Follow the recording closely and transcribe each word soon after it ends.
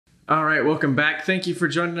All right, welcome back. Thank you for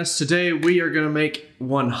joining us. Today we are gonna make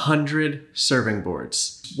 100 serving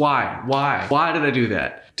boards. Why? Why did I do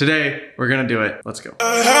that? Today we're gonna do it. Let's go.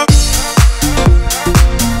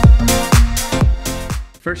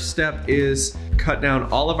 First step is cut down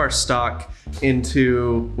all of our stock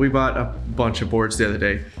into, we bought a bunch of boards the other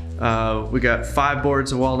day. We got 5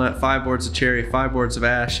 boards of walnut, 5 boards of cherry, 5 boards of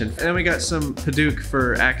ash, and then we got some padauk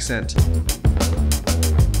for accent.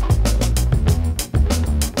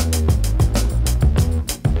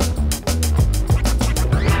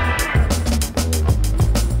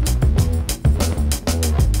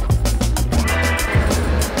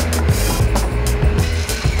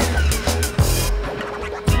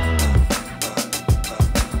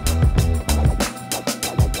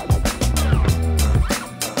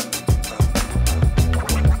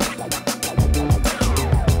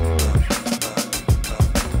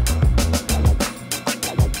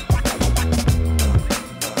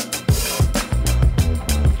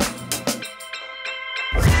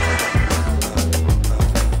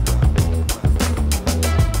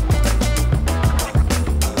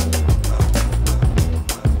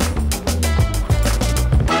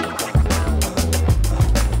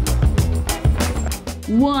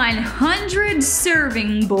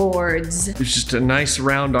 Serving boards. It's just a nice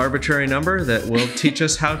round arbitrary number that will teach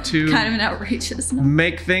us how to kind of an outrageous number.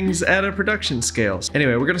 Make things at a production scale.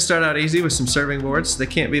 Anyway, we're gonna start out easy with some serving boards. They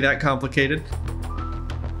can't be that complicated.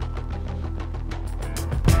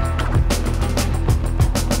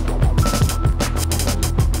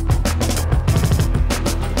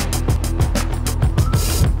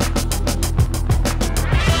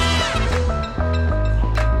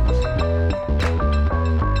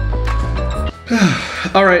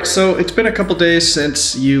 All right, so it's been a couple days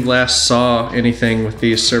since you last saw anything with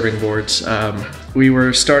these serving boards. We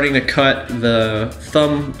were starting to cut the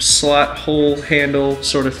thumb slot hole handle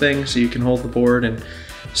sort of thing so you can hold the board and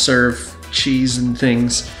serve cheese and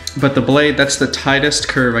things. But the blade, that's the tightest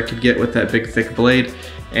curve I could get with that big thick blade.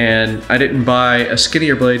 And I didn't buy a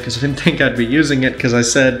skinnier blade because I didn't think I'd be using it, because I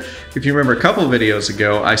said, if you remember a couple of videos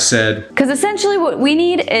ago, I said... Because essentially what we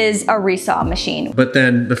need is a resaw machine. But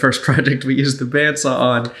then the first project we used the bandsaw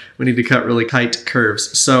on, we need to cut really tight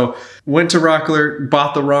curves. So went to Rockler,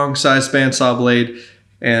 bought the wrong size bandsaw blade,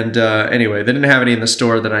 and anyway, they didn't have any in the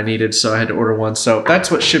store that I needed, so I had to order one. So that's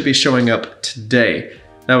what should be showing up today.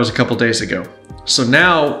 That was a couple days ago. So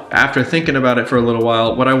now, after thinking about it for a little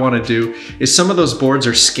while, what I want to do is, some of those boards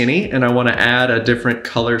are skinny and I want to add a different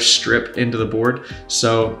color strip into the board.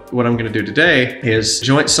 So what I'm going to do today is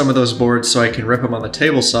joint some of those boards so I can rip them on the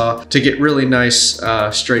table saw to get really nice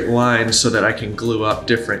straight lines so that I can glue up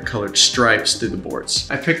different colored stripes through the boards.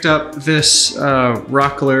 I picked up this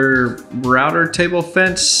Rockler router table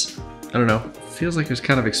fence. I don't know, feels like it's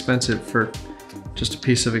kind of expensive for just a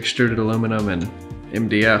piece of extruded aluminum and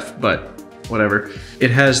MDF, but whatever.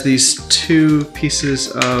 It has these 2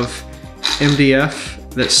 pieces of MDF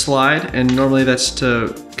that slide, and normally that's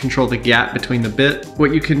to control the gap between the bit.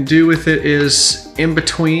 What you can do with it is, in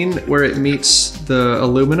between where it meets the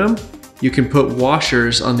aluminum, you can put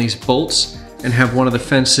washers on these bolts and have one of the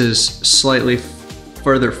fences slightly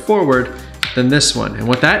further forward than this one. And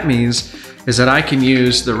what that means is that I can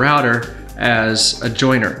use the router as a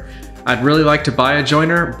joiner. I'd really like to buy a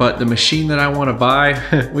joiner, but the machine that I want to buy,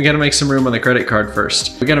 we got to make some room on the credit card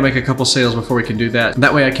first. We got to make a couple sales before we can do that.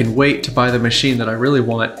 That way I can wait to buy the machine that I really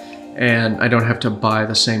want, and I don't have to buy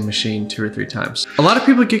the same machine 2 or 3 times. A lot of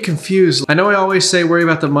people get confused. I know I always say worry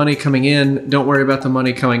about the money coming in, don't worry about the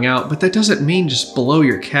money coming out, but that doesn't mean just blow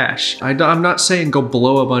your cash. I'm not saying go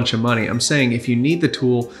blow a bunch of money. I'm saying if you need the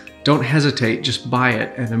tool, don't hesitate, just buy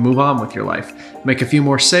it and then move on with your life. Make a few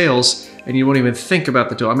more sales and you won't even think about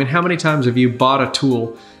the tool. I mean, how many times have you bought a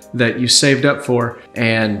tool that you saved up for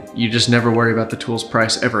and you just never worry about the tool's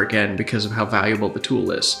price ever again because of how valuable the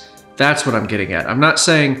tool is? That's what I'm getting at. I'm not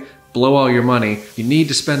saying blow all your money. You need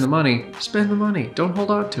to spend the money, spend the money. Don't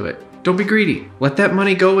hold on to it. Don't be greedy. Let that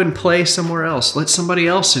money go and play somewhere else. Let somebody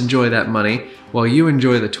else enjoy that money while you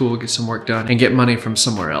enjoy the tool, get some work done, and get money from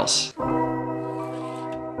somewhere else.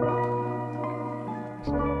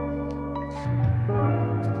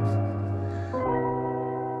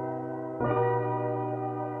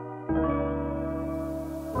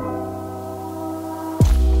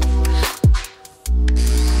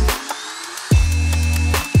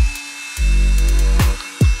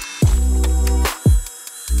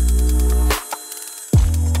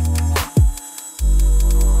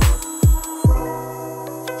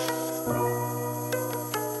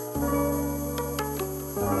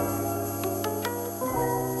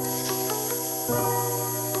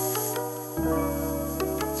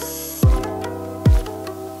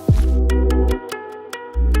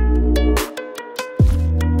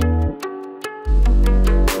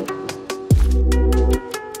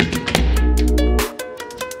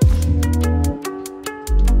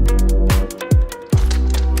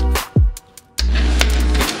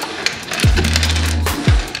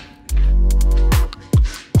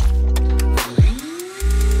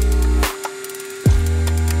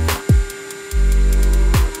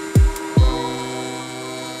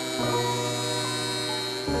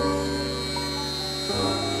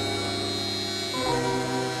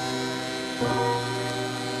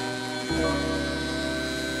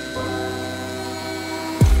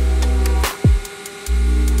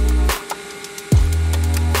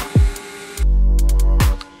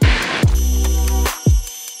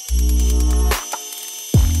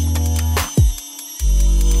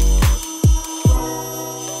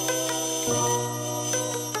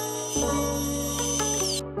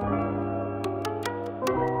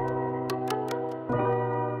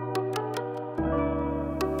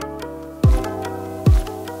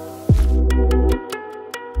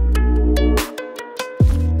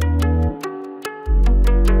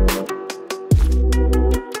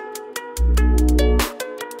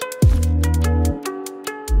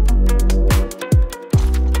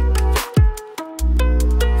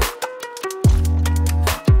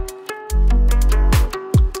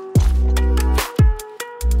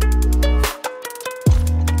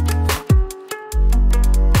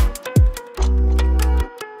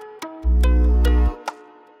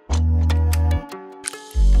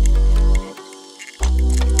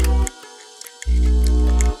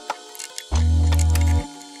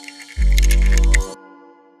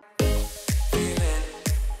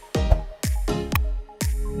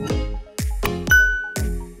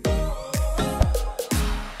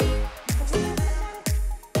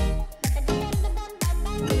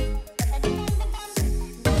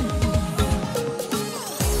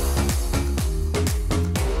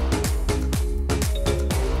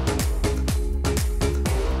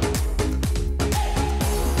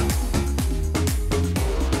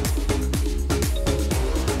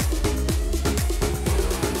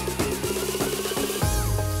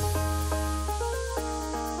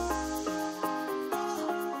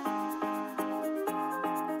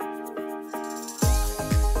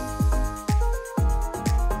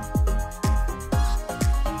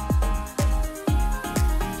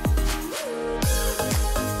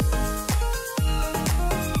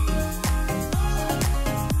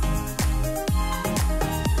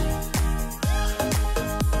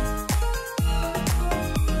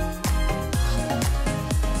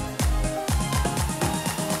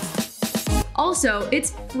 also,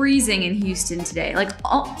 it's freezing in Houston today. Like,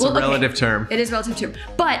 It's a relative term. It is a relative term.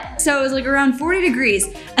 But, so it was like around 40 degrees.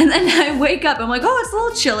 And then I wake up, I'm like, oh, it's a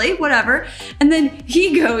little chilly, whatever. And then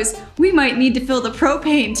he goes, we might need to fill the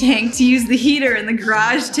propane tank to use the heater in the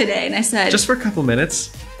garage today. And I said, just for a couple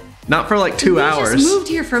minutes. Not for like 2 hours. We just moved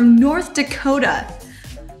here from North Dakota.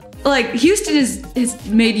 Like, Houston is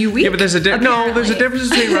made you weak. Yeah, but there's a difference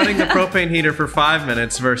between running the propane heater for 5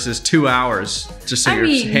 minutes versus 2 hours, just so your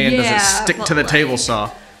hand doesn't stick to the table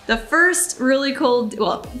saw. The first really cold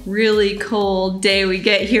day we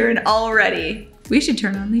get here, and already we should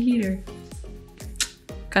turn on the heater.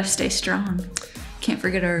 Gotta stay strong. Can't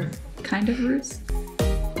forget our kind of roots.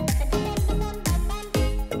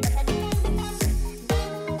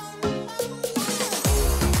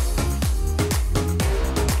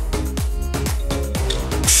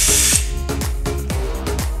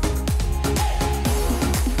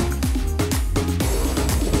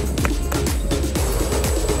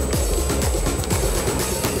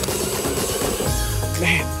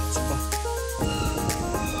 Man, that's fun.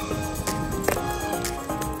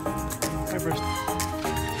 Hi, Bruce.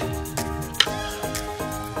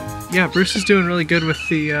 Yeah, Bruce is doing really good with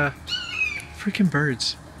the freaking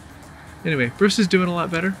birds. Anyway, Bruce is doing a lot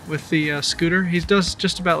better with the scooter. He does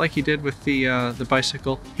just about like he did with the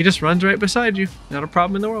bicycle. He just runs right beside you. Not a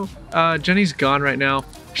problem in the world. Jenny's gone right now.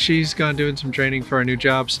 She's gone doing some training for our new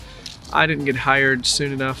jobs. I didn't get hired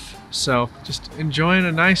soon enough, so just enjoying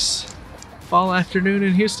a nice fall afternoon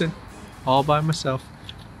in Houston, all by myself.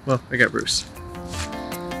 Well, I got Bruce.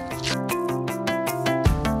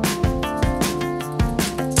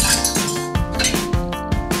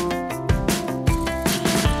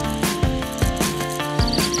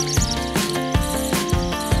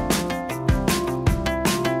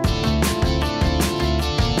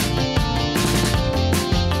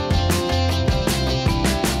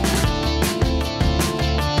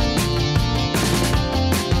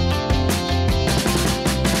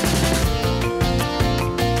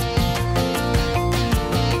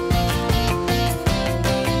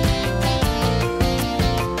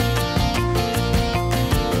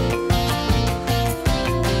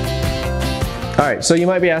 All right, so you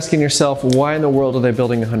might be asking yourself, why in the world are they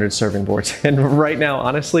building 100 serving boards? And right now,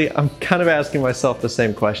 honestly, I'm kind of asking myself the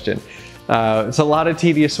same question. It's a lot of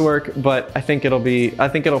tedious work, but I think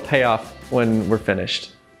it'll pay off when we're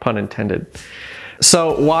finished, pun intended.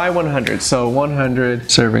 So why 100? So 100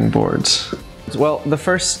 serving boards. Well, the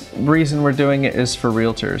first reason we're doing it is for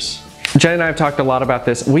realtors. Jen and I have talked a lot about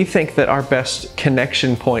this. We think that our best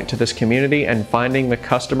connection point to this community and finding the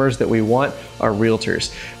customers that we want are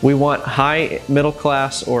realtors. We want high middle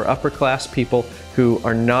class or upper class people who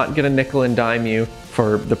are not gonna nickel and dime you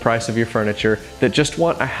for the price of your furniture, that just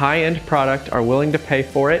want a high-end product, are willing to pay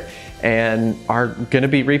for it, and are gonna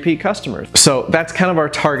be repeat customers. So that's kind of our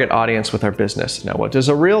target audience with our business. Now, what does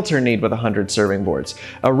a realtor need with 100 serving boards?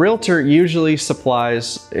 A realtor usually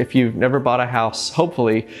supplies, if you've never bought a house,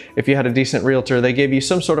 hopefully, if you had a decent realtor, they gave you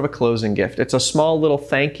some sort of a closing gift. It's a small little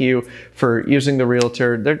thank you for using the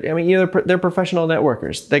realtor. They're professional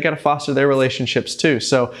networkers. They gotta foster their relationships too.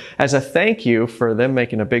 So as a thank you for them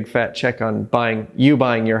making a big fat check on buying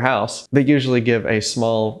your house, they usually give a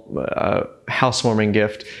small housewarming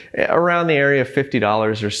gift around the area of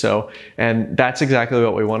 $50 or so. And that's exactly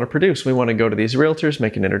what we want to produce. We want to go to these realtors,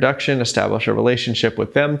 make an introduction, establish a relationship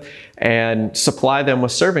with them, and supply them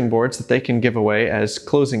with serving boards that they can give away as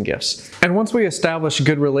closing gifts. And once we establish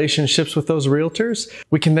good relationships with those realtors,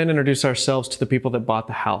 we can then introduce ourselves to the people that bought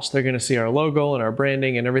the house. They're going to see our logo and our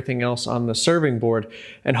branding and everything else on the serving board.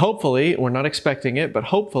 And hopefully, we're not expecting it, but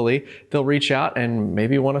hopefully they'll reach out and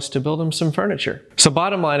maybe want us to build them some furniture. So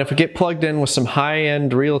bottom line, if we get plugged in with some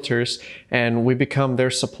high-end realtors and we become their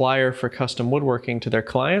supplier for custom woodworking to their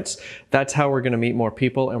clients, that's how we're going to meet more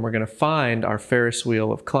people, and we're going to find our Ferris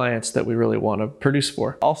wheel of clients that we really want to produce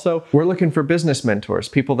for. Also, we're looking for business mentors,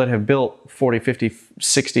 people that have built 40, 50,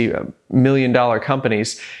 60 million dollar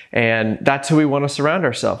companies, and that's who we want to surround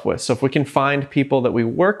ourselves with. So if we can find people that we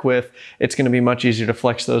work with, it's going to be much easier to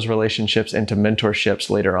flex those relationships into mentorships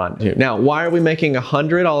later on. Now, why are we making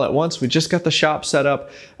 100 all at once? We just got the shop set up.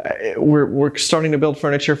 We're starting to build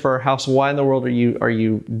furniture for our house. Why in the world are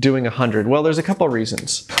you doing 100? Well, there's a couple of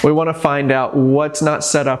reasons. We want to find out what's not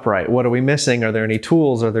set up right. What are we missing? Are there any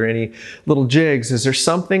tools? Are there any little jigs? Is there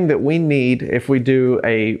something that we need if we do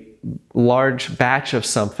a large batch of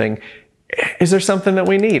something? Is there something that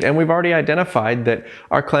we need? And we've already identified that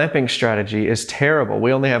our clamping strategy is terrible.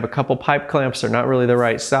 We only have a couple pipe clamps. They're not really the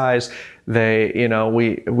right size. We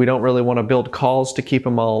don't really want to build cauls to keep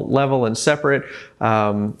them all level and separate.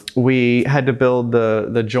 We had to build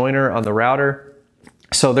the joiner on the router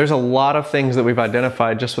So there's a lot of things that we've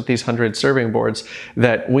identified just with these 100 serving boards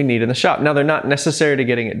that we need in the shop. Now, they're not necessary to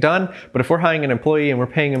getting it done, but if we're hiring an employee and we're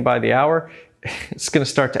paying them by the hour, it's going to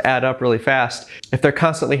start to add up really fast. If they're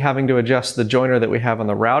constantly having to adjust the joiner that we have on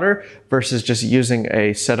the router versus just using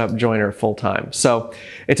a setup joiner full time. So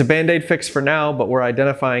it's a Band-Aid fix for now, but we're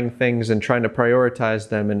identifying things and trying to prioritize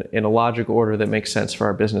them in a logical order that makes sense for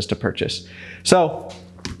our business to purchase. So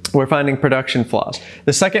we're finding production flaws.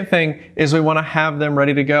 The second thing is we want to have them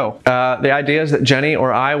ready to go. The idea is that Jenny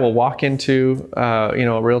or I will walk into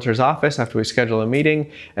a realtor's office after we schedule a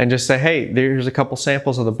meeting and just say, hey, there's a couple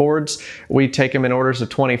samples of the boards. We take them in orders of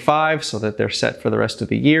 25 so that they're set for the rest of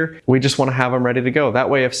the year. We just want to have them ready to go. That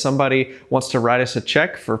way, if somebody wants to write us a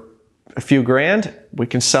check for a few grand, we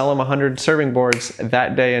can sell them 100 serving boards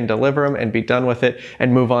that day and deliver them and be done with it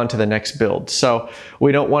and move on to the next build. So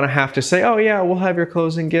we don't want to have to say, oh yeah, we'll have your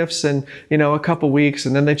closing gifts in a couple weeks,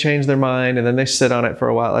 and then they change their mind and then they sit on it for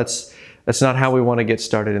a while. That's not how we want to get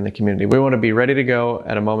started in the community. We want to be ready to go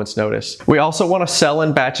at a moment's notice. We also want to sell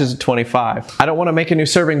in batches of 25. I don't want to make a new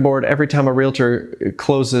serving board every time a realtor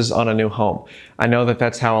closes on a new home. I know that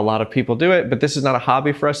that's how a lot of people do it, but this is not a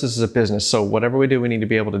hobby for us. This is a business. So whatever we do, we need to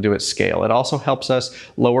be able to do at scale. It also helps us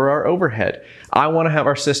lower our overhead. I want to have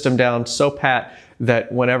our system down so pat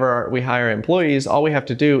that whenever we hire employees, all we have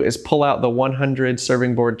to do is pull out the 100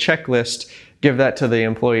 serving board checklist, give that to the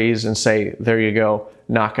employees and say, there you go,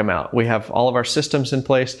 knock them out. We have all of our systems in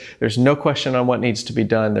place. There's no question on what needs to be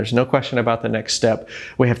done. There's no question about the next step.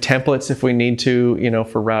 We have templates if we need to,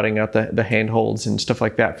 for routing out the handholds and stuff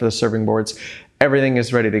like that for the serving boards. Everything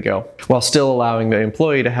is ready to go while still allowing the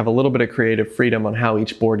employee to have a little bit of creative freedom on how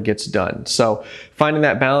each board gets done. So finding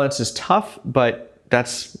that balance is tough, but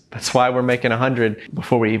that's why we're making 100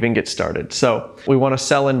 before we even get started. So we want to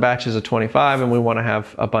sell in batches of 25 and we want to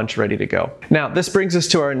have a bunch ready to go. Now, this brings us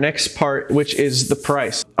to our next part, which is the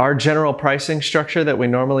price. Our general pricing structure that we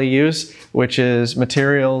normally use, which is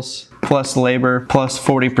materials plus labor plus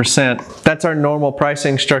 40%. That's our normal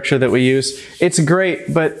pricing structure that we use. It's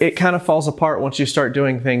great, but it kind of falls apart once you start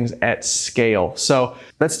doing things at scale. So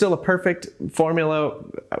that's still a perfect formula.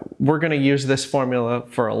 We're going to use this formula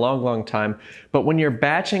for a long, long time. But when you're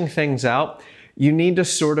batching things out, you need to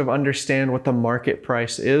sort of understand what the market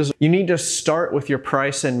price is. You need to start with your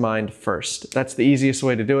price in mind first. That's the easiest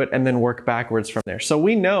way to do it, and then work backwards from there. So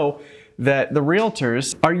we know that the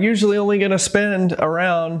realtors are usually only going to spend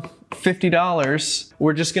around $50.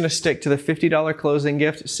 We're just going to stick to the $50 closing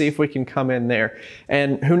gift, see if we can come in there.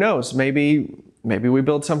 And who knows, maybe we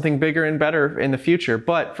build something bigger and better in the future.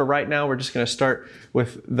 But for right now, we're just going to start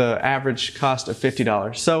with the average cost of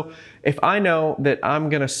 $50. So if I know that I'm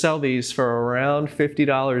going to sell these for around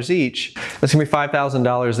 $50 each, that's going to be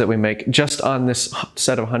 $5,000 that we make just on this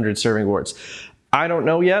set of 100 serving boards. I don't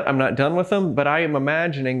know yet. I'm not done with them, but I am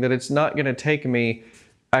imagining that it's not going to take me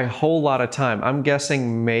a whole lot of time. I'm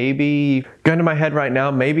guessing maybe, going to my head right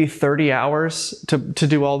now, maybe 30 hours to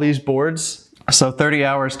do all these boards. So 30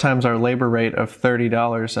 hours times our labor rate of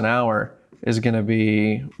 $30 an hour is going to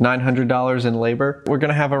be $900 in labor. We're going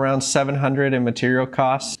to have around $700 in material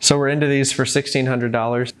costs. So we're into these for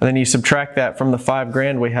 $1,600. And then you subtract that from the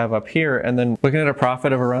 $5,000 we have up here, and then looking at a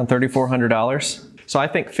profit of around $3,400. So I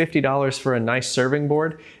think $50 for a nice serving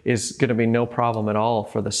board is going to be no problem at all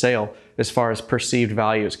for the sale as far as perceived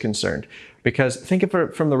value is concerned. Because think of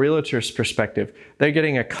it from the realtor's perspective. They're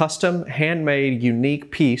getting a custom, handmade, unique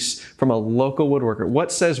piece from a local woodworker.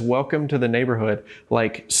 What says welcome to the neighborhood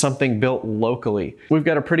like something built locally? We've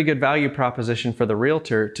got a pretty good value proposition for the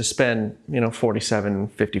realtor to spend, $47,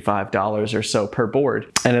 $55 or so per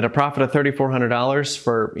board. And at a profit of $3,400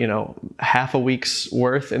 for, half a week's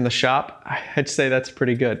worth in the shop, I'd say that's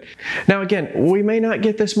pretty good. Now again, we may not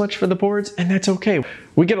get this much for the boards, and that's okay.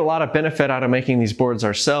 We get a lot of benefit out of making these boards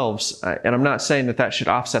ourselves, and I'm not saying that that should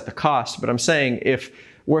offset the cost, but I'm saying if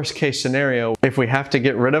worst case scenario, if we have to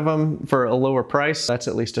get rid of them for a lower price, that's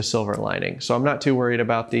at least a silver lining. So I'm not too worried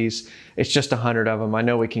about these. It's just 100 of them. I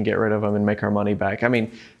know we can get rid of them and make our money back. I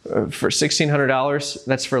mean, for $1,600,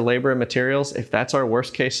 that's for labor and materials. If that's our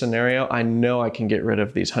worst case scenario, I know I can get rid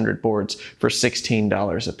of these 100 boards for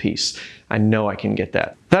 $16 a piece. I know I can get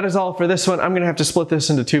that. That is all for this one. I'm gonna have to split this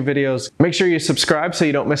into 2 videos. Make sure you subscribe so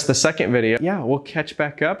you don't miss the second video. Yeah, we'll catch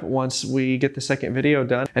back up once we get the second video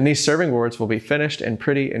done. And these serving boards will be finished and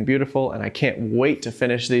pretty and beautiful, and I can't wait to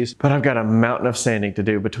finish these, but I've got a mountain of sanding to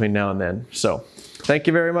do between now and then. So thank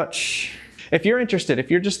you very much. if you're interested,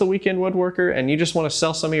 if you're just the weekend woodworker and you just want to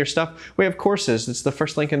sell some of your stuff, we have courses. It's the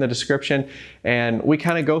first link in the description. And we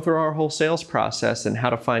kind of go through our whole sales process and how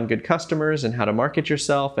to find good customers and how to market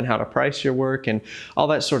yourself and how to price your work and all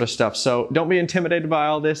that sort of stuff. So don't be intimidated by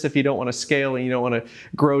all this if you don't want to scale and you don't want to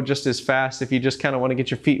grow just as fast. If you just kind of want to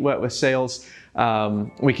get your feet wet with sales,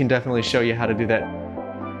 we can definitely show you how to do that.